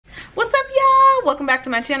welcome back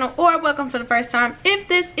to my channel, or welcome for the first time. If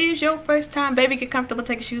this is your first time, baby, get comfortable,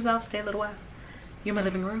 take your shoes off, stay a little while. You're in my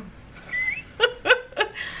living room.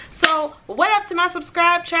 So what up to my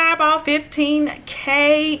subscribe tribe, all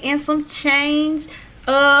 15K and some change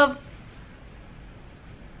of...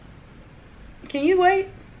 Can you wait?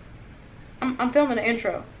 I'm filming the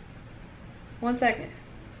intro. 1 second.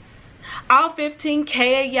 All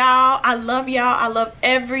 15K of y'all, I love y'all. I love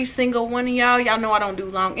every single one of y'all. Y'all know I don't do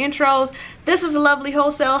long intros. This is a lovely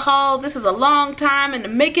wholesale haul. This is a long time in the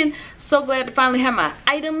making. So glad to finally have my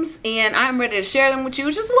items, and I'm ready to share them with you.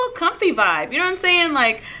 It's just a little comfy vibe, you know what I'm saying?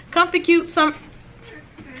 Like comfy, cute, some...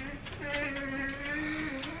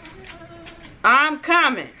 I'm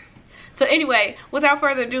coming. So anyway, without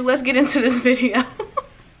further ado, let's get into this video.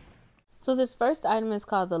 So this first item is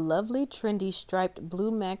called the Lovely Trendy Striped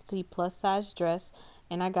Blue Maxi Plus Size Dress.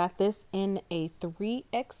 And I got this in a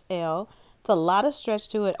 3XL. It's a lot of stretch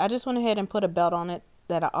to it. I just went ahead and put a belt on it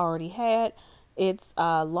that I already had. It's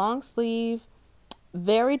long sleeve,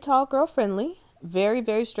 very tall girl friendly, very,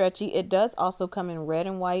 very stretchy. It does also come in red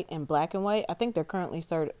and white and black and white. I think they're currently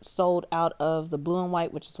sold out of the blue and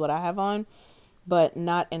white, which is what I have on, but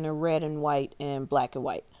not in the red and white and black and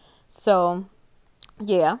white. So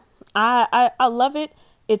yeah, I love it.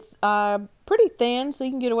 It's pretty thin, so you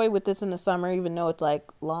can get away with this in the summer, even though it's like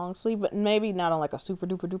long sleeve, but maybe not on like a super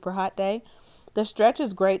duper duper hot day. The stretch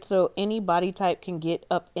is great, so any body type can get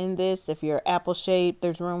up in this. If you're apple shaped,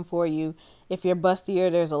 there's room for you. If you're bustier,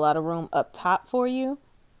 there's a lot of room up top for you.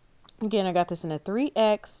 Again, I got this in a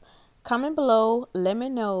 3X. Comment below, let me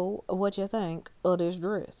know what you think of this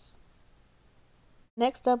dress.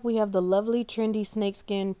 Next up, we have the lovely trendy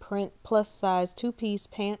snakeskin print plus size 2-piece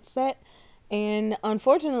pants set. And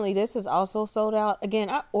unfortunately, this is also sold out. Again,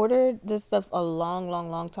 I ordered this stuff a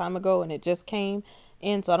long time ago, and it just came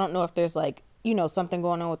in. So I don't know if there's like, you know, something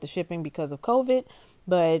going on with the shipping because of COVID.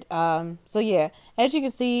 But so yeah, as you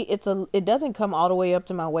can see, it doesn't come all the way up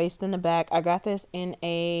to my waist in the back. I got this in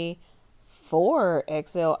a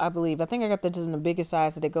 4XL, I believe. I think I got this in the biggest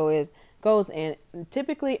size that it goes in.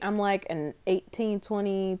 Typically I'm like an 18,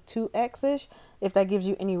 22X-ish, if that gives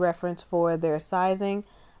you any reference for their sizing.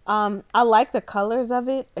 I like the colors of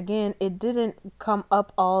it. Again, it didn't come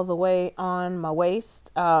up all the way on my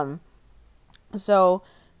waist. So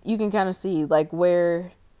you can kind of see like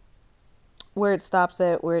where it stops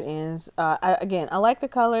at, where it ends. Again, I like the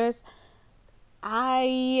colors.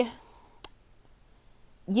 I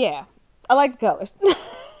like the colors.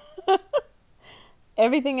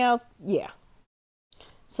 Everything else, yeah.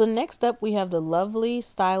 So next up, we have the lovely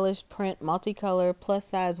stylish print multicolor plus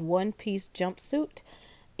size 1-piece jumpsuit.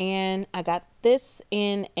 And I got this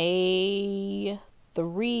in a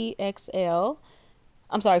 4XL.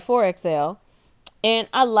 And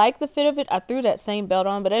I like the fit of it. I threw that same belt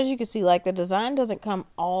on, but as you can see, like the design doesn't come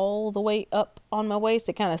all the way up on my waist.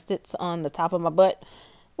 It kind of sits on the top of my butt,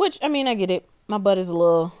 which, I mean, I get it. My butt is a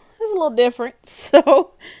little different.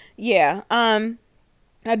 So yeah,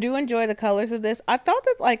 I do enjoy the colors of this. I thought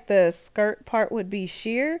that like the skirt part would be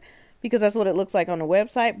sheer because that's what it looks like on the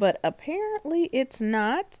website, but apparently it's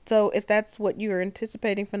not. So if that's what you're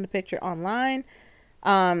anticipating from the picture online,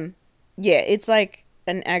 yeah, it's like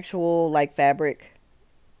an actual like fabric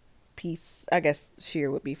piece. I guess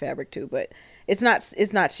sheer would be fabric too, but it's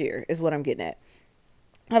not sheer is what I'm getting at.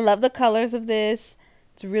 I love the colors of this.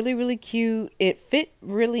 It's really cute. It fit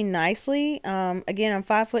really nicely. Again, I'm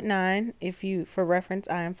 5'9". For reference,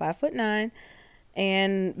 I am 5'9",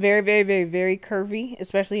 and very curvy,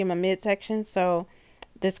 especially in my midsection. So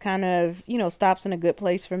this kind of, you know, stops in a good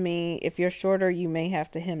place for me. If you're shorter, you may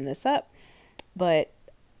have to hem this up, but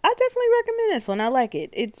I definitely recommend this one. I like it.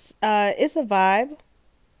 It's a vibe.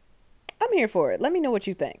 I'm here for it. Let me know what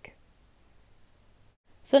you think.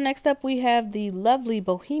 So next up, we have the lovely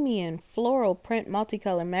bohemian floral print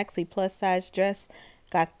multicolor maxi plus size dress.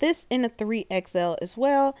 Got this in a 3XL as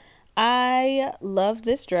well. I love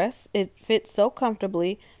this dress. It fits so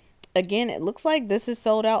comfortably. Again, it looks like this is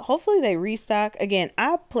sold out. Hopefully they restock. Again,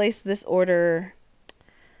 I placed this order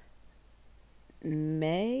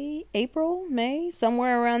April, May,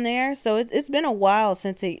 somewhere around there. So it's been a while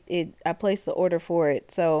since I placed the order for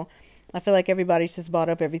it. So I feel like everybody's just bought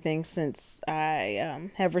up everything since I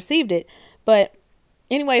have received it. But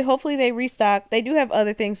anyway, hopefully they restock. They do have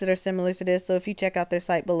other things that are similar to this. So if you check out their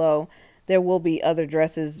site below, there will be other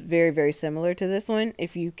dresses very similar to this one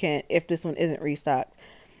if this one isn't restocked.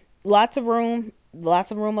 Lots of room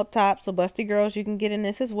up top. So busty girls, you can get in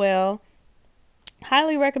this as well.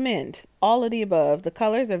 Highly recommend all of the above. The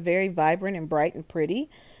colors are very vibrant and bright and pretty.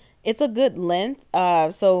 It's a good length.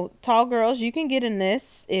 So tall girls, you can get in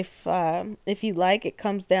this if you like. It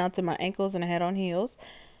comes down to my ankles and I had on heels.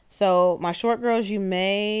 So my short girls, you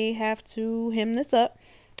may have to hem this up.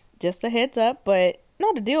 Just a heads up, but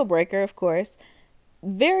not a deal breaker, of course.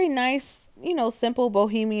 Very nice, you know, simple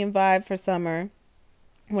bohemian vibe for summer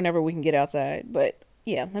whenever we can get outside. But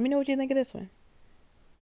yeah, let me know what you think of this one.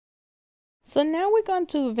 So now we're going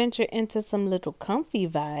to venture into some little comfy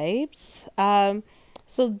vibes.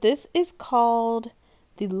 So this is called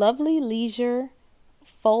the Lovely Leisure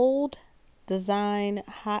Fold Design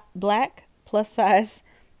Hot Black Plus Size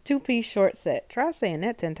two-piece short set. Try saying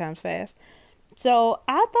that 10 times fast. So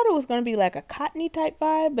I thought it was going to be like a cottony type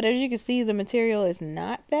vibe, but as you can see, the material is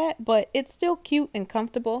not that, but it's still cute and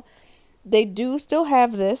comfortable. They do still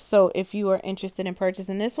have this, so if you are interested in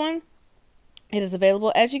purchasing this one, it is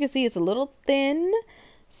available. As you can see, it's a little thin,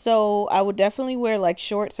 so I would definitely wear like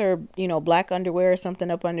shorts or, you know, black underwear or something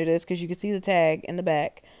up under this because you can see the tag in the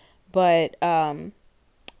back. But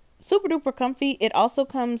super duper comfy. It also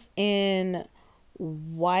comes in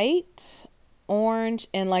white, orange,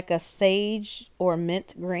 and like a sage or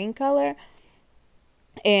mint green color.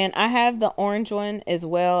 And I have the orange one as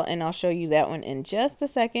well, and I'll show you that one in just a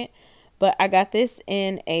second. But I got this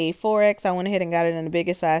in a 4X. I went ahead and got it in the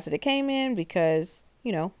biggest size that it came in because,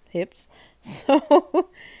 you know, hips. So,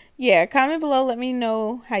 yeah, comment below. Let me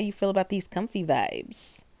know how you feel about these comfy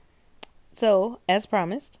vibes. So, as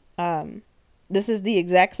promised, this is the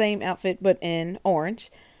exact same outfit, but in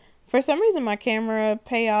orange. For some reason, my camera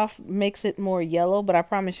payoff makes it more yellow, but I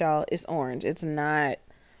promise y'all it's orange. It's not.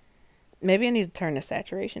 Maybe I need to turn the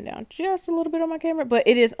saturation down just a little bit on my camera, but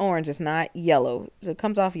it is orange. It's not yellow. So it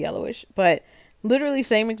comes off yellowish, but literally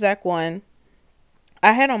same exact one.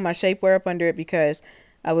 I had on my shapewear up under it because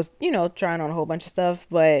I was, you know, trying on a whole bunch of stuff,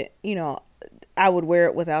 but, you know, I would wear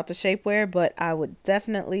it without the shapewear, but I would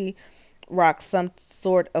definitely rock some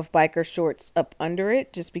sort of biker shorts up under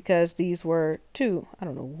it just because these were I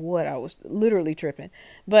don't know what I was literally tripping,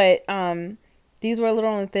 but, these were a little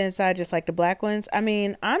on the thin side, just like the black ones. I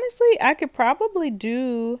mean, honestly, I could probably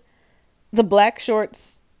do the black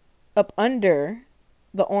shorts up under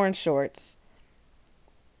the orange shorts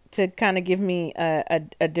to kind of give me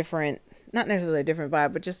a different, not necessarily a different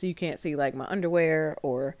vibe, but just so you can't see like my underwear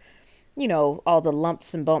or, you know, all the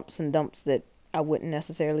lumps and bumps and dumps that I wouldn't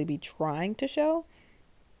necessarily be trying to show.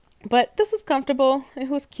 But this was comfortable. It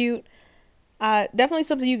was cute. Definitely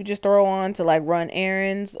something you could just throw on to like run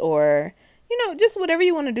errands or, you know, just whatever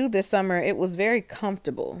you want to do this summer. It was very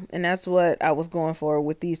comfortable. And that's what I was going for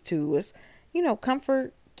with these two was, you know,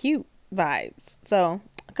 comfort, cute vibes. So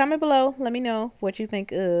comment below. Let me know what you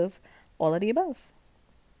think of all of the above.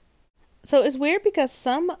 So it's weird because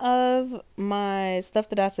some of my stuff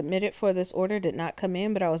that I submitted for this order did not come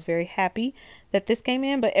in, but I was very happy that this came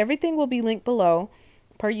in. But everything will be linked below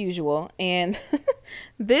per usual. And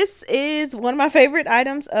this is one of my favorite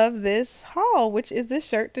items of this haul, which is this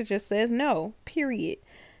shirt that just says no, period.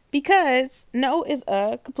 Because no is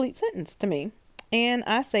a complete sentence to me. And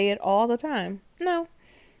I say it all the time. No.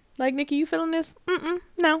 Like, Nikki, you feeling this?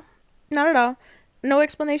 No, not at all. No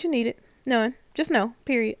explanation needed. None. Just no,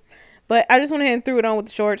 period. But I just went ahead and threw it on with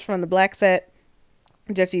the shorts from the black set,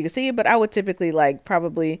 just so you can see it. But I would typically like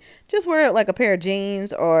probably just wear like a pair of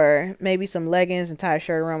jeans or maybe some leggings and tie a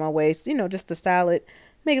shirt around my waist, you know, just to style it,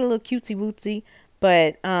 make it a little cutesy wootsy.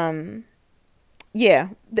 But yeah,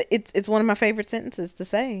 it's one of my favorite sentences to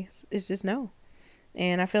say. It's just no.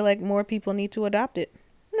 And I feel like more people need to adopt it.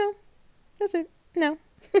 No, that's it. No.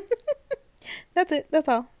 That's it. That's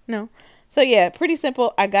all. No. So yeah, pretty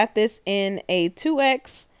simple. I got this in a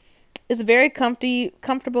 2X. It's very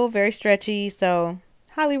comfortable, very stretchy. So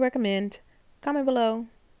highly recommend. Comment below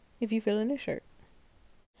if you feel in this shirt.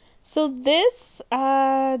 So this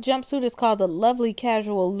jumpsuit is called the Lovely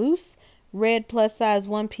Casual Loose Red Plus Size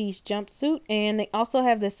One-Piece Jumpsuit. And they also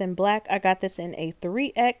have this in black. I got this in a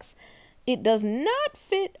 3X. It does not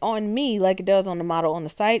fit on me like it does on the model on the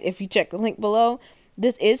site. If you check the link below,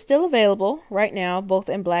 this is still available right now, both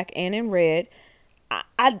in black and in red.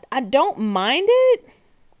 I don't mind it,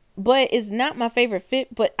 but it's not my favorite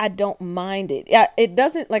fit, but I don't mind it. Yeah, it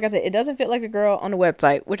doesn't, like I said, it doesn't fit like the girl on the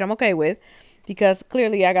website, which I'm okay with because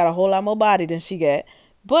clearly I got a whole lot more body than she got.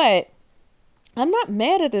 But I'm not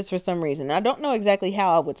mad at this for some reason. I don't know exactly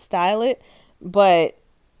how I would style it, but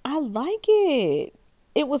I like it.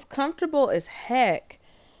 It was comfortable as heck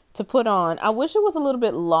to put on. I wish it was a little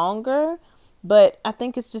bit longer, but I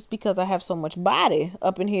think it's just because I have so much body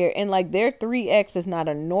up in here. And like their 3X is not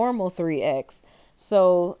a normal 3X.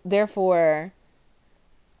 So therefore,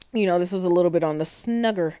 you know, this was a little bit on the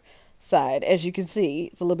snugger side. As you can see,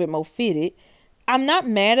 it's a little bit more fitted. I'm not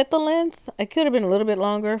mad at the length. It could have been a little bit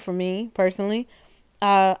longer for me personally.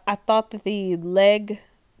 I thought that the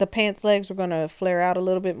pants legs were going to flare out a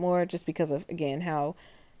little bit more just because of, again, how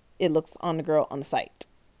it looks on the girl on the site.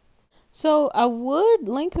 So I would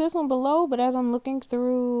link this one below, but as I'm looking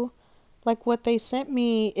through like what they sent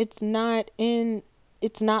me, it's not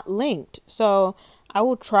linked. So I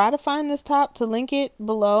will try to find this top to link it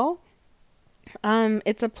below.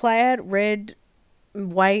 It's a plaid red,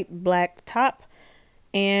 white, black top,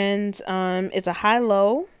 and it's a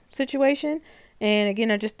high-low situation. And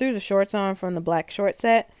again, I just threw the shorts on from the black short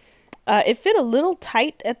set. It fit a little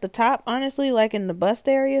tight at the top, honestly, like in the bust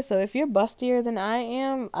area. So if you're bustier than I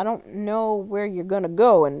am, I don't know where you're gonna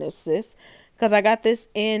go in this, sis, because I got this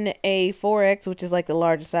in a 4X, which is like the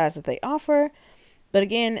largest size that they offer. But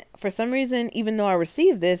again, for some reason, even though I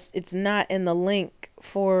received this, it's not in the link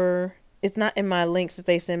for, it's not in my links that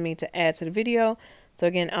they send me to add to the video. So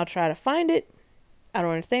again, I'll try to find it. I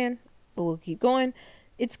don't understand, but we'll keep going.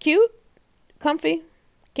 It's cute, comfy,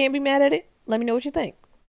 can't be mad at it. Let me know what you think.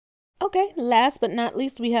 Okay, last but not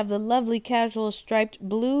least, we have the lovely casual striped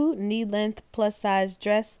blue knee length plus size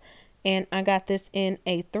dress. And I got this in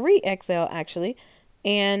a 3XL actually.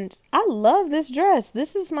 And I love this dress.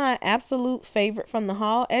 This is my absolute favorite from the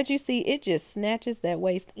haul. As you see, it just snatches that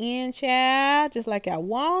waist in, child, just like I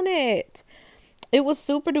want it. It was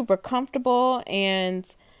super duper comfortable,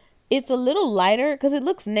 and it's a little lighter because it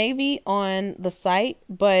looks navy on the site,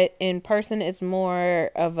 but in person it's more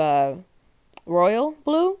of a royal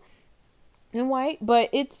blue and white, but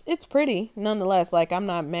it's pretty nonetheless. Like, I'm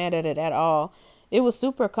not mad at it at all. It was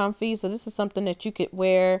super comfy, so this is something that you could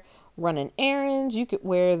wear running errands. You could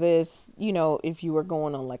wear this, you know, if you were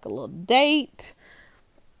going on like a little date,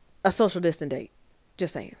 a social distant date,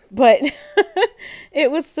 just saying. But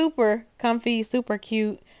it was super comfy, super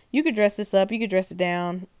cute. You could dress this up, you could dress it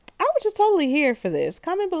down. I was just totally here for this.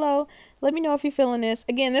 Comment below, let me know if you're feeling this.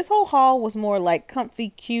 Again, this whole haul was more like comfy,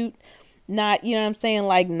 cute, not, you know what I'm saying,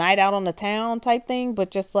 like night out on the town type thing, but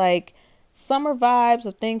just like summer vibes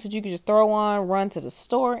of things that you could just throw on, run to the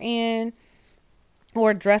store in,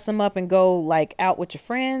 or dress them up and go like out with your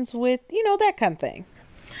friends with, you know, that kind of thing.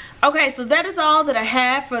 Okay, so that is all that I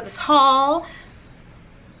have for this haul.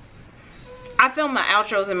 I filmed my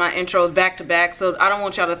outros and my intros back to back, so I don't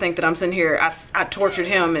want y'all to think that I'm sitting here, I tortured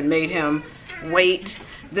him and made him wait.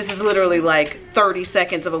 This is literally like 30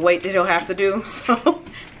 seconds of a wait that he'll have to do. So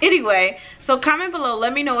anyway, so comment below,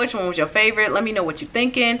 let me know which one was your favorite. Let me know what you're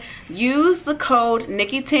thinking. Use the code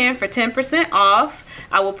Nici10 for 10% off.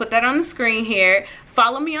 I will put that on the screen here.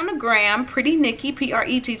 Follow me on the gram, Pretty Nici,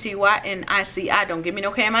 PrettyNici. Don't give me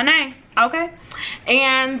no K in my name, okay?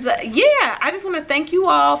 And yeah, I just want to thank you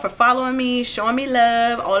all for following me, showing me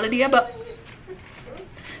love, all of the above.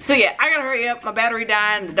 So yeah, I gotta hurry up. My battery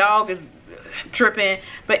dying. The dog is tripping.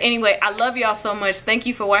 But anyway, I love y'all so much. Thank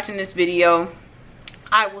you for watching this video.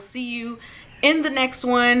 I will see you in the next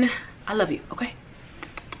one. I love you, okay?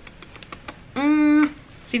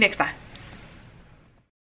 See you next time.